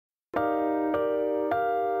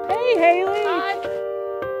Hey, Haley.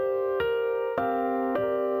 Hi.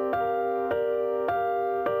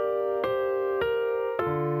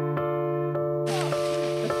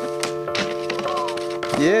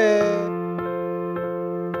 Yeah.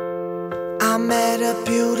 I met a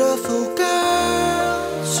beautiful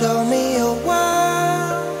girl, showed me a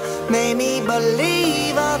world, made me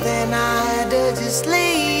believe her, then I had to just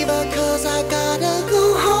leave her, cause I gotta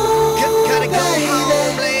go home, Gotta go baby.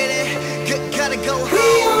 home, lady. Gotta go home.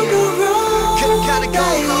 We on the road, Gotta go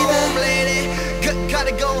baby. home, lady.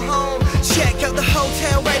 Gotta go home. Check out the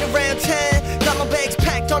hotel right around 10. Got my bags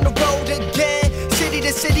packed on the road again. City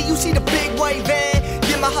to city, you see the big white van.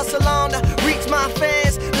 Get my hustle on to reach my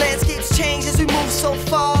fans. Landscapes change as we move so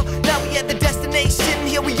far. Now we at the destination,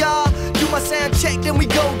 here we are. Do my sound check, then we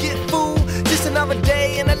go get food. Just another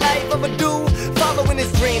day in the life of a dude, following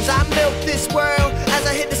his dreams. I milk this world. As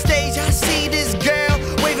I hit the stage, I see this girl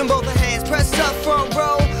waving both her hands, pressed up front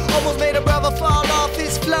row. Almost made a brother fall off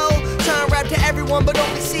his flow. Trying to rap to everyone, but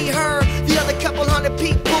only see her. The other couple hundred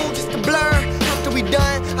people, just a blur. After we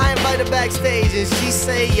done, I invite her backstage, and she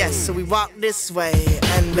say yes. So we walk this way,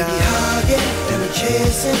 and We be hugging, then we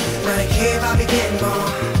kissing. I don't care if I be getting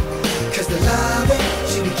more, cause the loving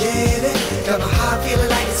she be giving got my heart feeling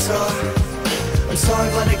like it's sore. I'm sorry,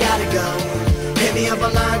 but I gotta go. Hit me up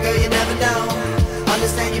online, girl, you never know.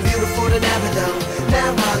 Understand you're beautiful to never know.